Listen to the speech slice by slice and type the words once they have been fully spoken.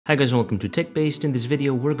Hi guys and welcome to TechBased. In this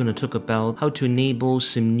video we're going to talk about how to enable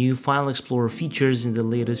some new file explorer features in the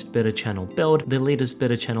latest beta channel build. The latest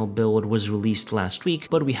beta channel build was released last week,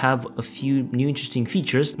 but we have a few new interesting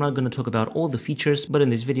features. I'm not going to talk about all the features, but in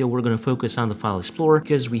this video we're going to focus on the file explorer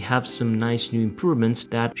because we have some nice new improvements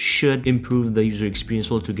that should improve the user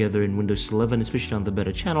experience altogether in Windows 11, especially on the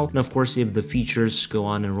beta channel. And of course, if the features go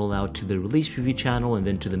on and roll out to the release preview channel and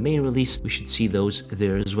then to the main release, we should see those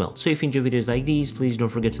there as well. So if you enjoy videos like these, please don't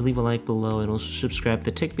forget to leave a like below and also subscribe to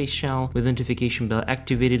the TechBased channel with the notification bell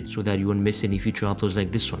activated so that you won't miss any future uploads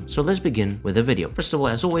like this one. So let's begin with the video. First of all,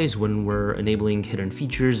 as always, when we're enabling hidden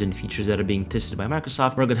features and features that are being tested by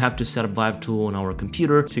Microsoft, we're gonna have to set up ViveTool on our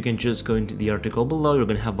computer. So you can just go into the article below, you're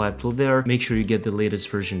gonna have ViveTool there. Make sure you get the latest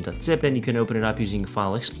version.zip. Then you can open it up using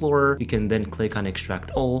File Explorer. You can then click on Extract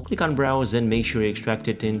All, click on Browse, and make sure you extract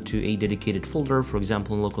it into a dedicated folder. For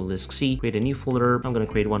example, in local disk C, create a new folder. I'm gonna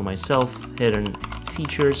create one myself, hidden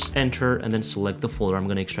features, enter, and then select the folder. I'm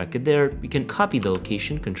going to extract it there. We can copy the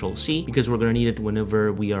location, Control C, because we're going to need it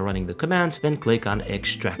whenever we are running the commands. Then click on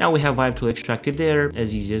extract. Now we have ViveTool extracted there.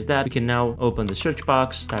 As easy as that. We can now open the search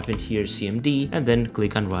box, type in here CMD, and then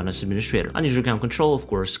click on Run as Administrator. On user account control, of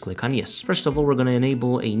course, click on Yes. First of all, we're going to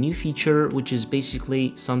enable a new feature, which is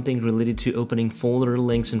basically something related to opening folder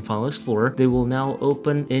links in File Explorer. They will now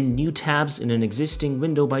open in new tabs in an existing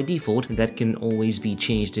window by default, and that can always be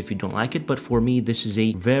changed if you don't like it. But for me, this is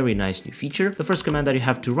a very nice new feature. The first command that you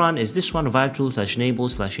have to run is this one,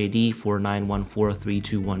 vivetool/enable/id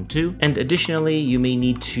 49143212. And additionally, you may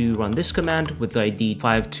need to run this command with the ID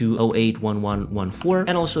 52081114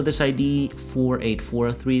 and also this ID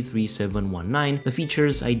 484333719. The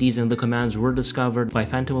features, IDs, and the commands were discovered by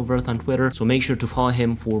Phantom of Earth on Twitter, so make sure to follow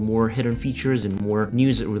him for more hidden features and more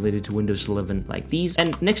news related to Windows 11 like these.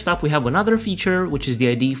 And next up, we have another feature, which is the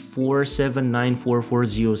ID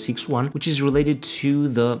 479444061, which is related to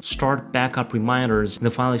the start backup reminders in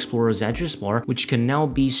the File Explorer's address bar, which can now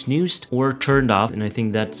be snoozed or turned off, and I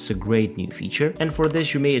think that's a great new feature. And for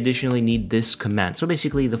this, you may additionally need this command. So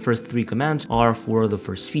basically, the first three commands are for the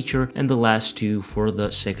first feature and the last two for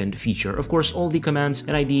the second feature. Of course, all the commands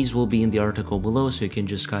and IDs will be in the article below, so you can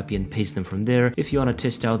just copy and paste them from there if you want to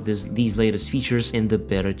test out these latest features in the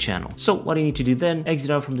beta channel. So what do you need to do then?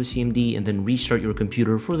 Exit out from the CMD and then restart your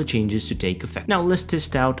computer for the changes to take effect. Now let's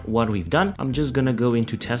test out what we've done. I'm just gonna go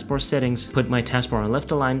into taskbar settings, put my taskbar on left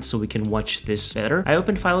aligned so we can watch this better. I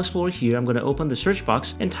open File Explorer here. I'm going to open the search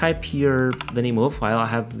box and type here the name of a file. I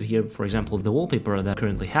have here, for example, the wallpaper that I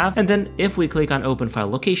currently have. And then if we click on Open File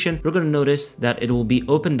Location, we're going to notice that it will be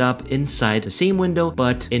opened up inside the same window,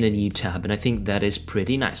 but in a new tab. And I think that is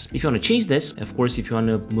pretty nice. If you want to change this, of course, if you want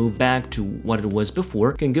to move back to what it was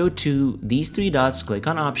before, you can go to these three dots, click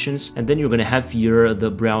on Options, and then you're going to have here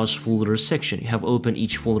the Browse Folders section. You have open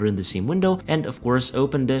each folder in the same window, and of course,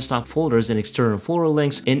 open desktop folders and external folder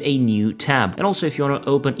links in a new tab. And also, if you want to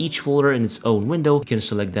open each folder in its own window, you can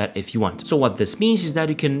select that if you want. So what this means is that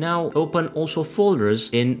you can now open also folders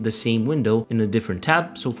in the same window in a different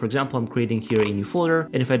tab. So for example, I'm creating here a new folder,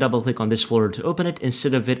 and if I double click on this folder to open it,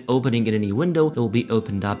 instead of it opening in a new window, it will be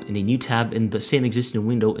opened up in a new tab in the same existing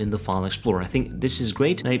window in the File Explorer. I think this is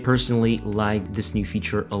great, and I personally like this new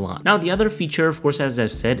feature a lot. Now, the other feature, of course, as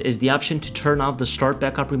I've said, is the option to turn off the start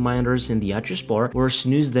backup reminders in the address bar or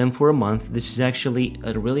snooze them for a month. This is actually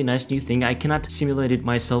a really nice new thing. I cannot simulate it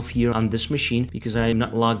myself here on this machine because I am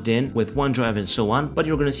not logged in with OneDrive and so on, but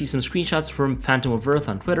you're going to see some screenshots from Phantom of Earth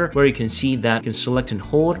on Twitter where you can see that you can select and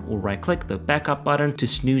hold or right click the backup button to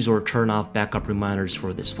snooze or turn off backup reminders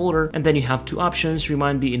for this folder. And then you have two options,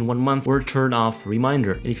 remind me in 1 month or turn off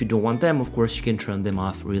reminder. And if you don't want them, of course, you can turn them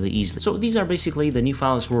off really easily. So these are basically the new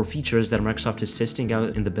File Explorer features that Microsoft is testing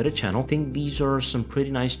out in the beta channel. I think these are some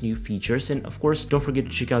pretty nice new features. And of course, don't forget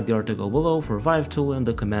to check out the article below for ViveTool and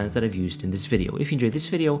the commands that I've used in this video. If you enjoyed this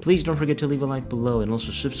video, please don't forget to leave a like below and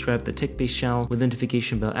also subscribe to the TechBased channel with the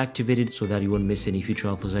notification bell activated so that you won't miss any future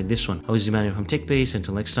uploads like this one. I was Emmanuel from TechBased.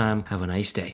 Until next time, have a nice day.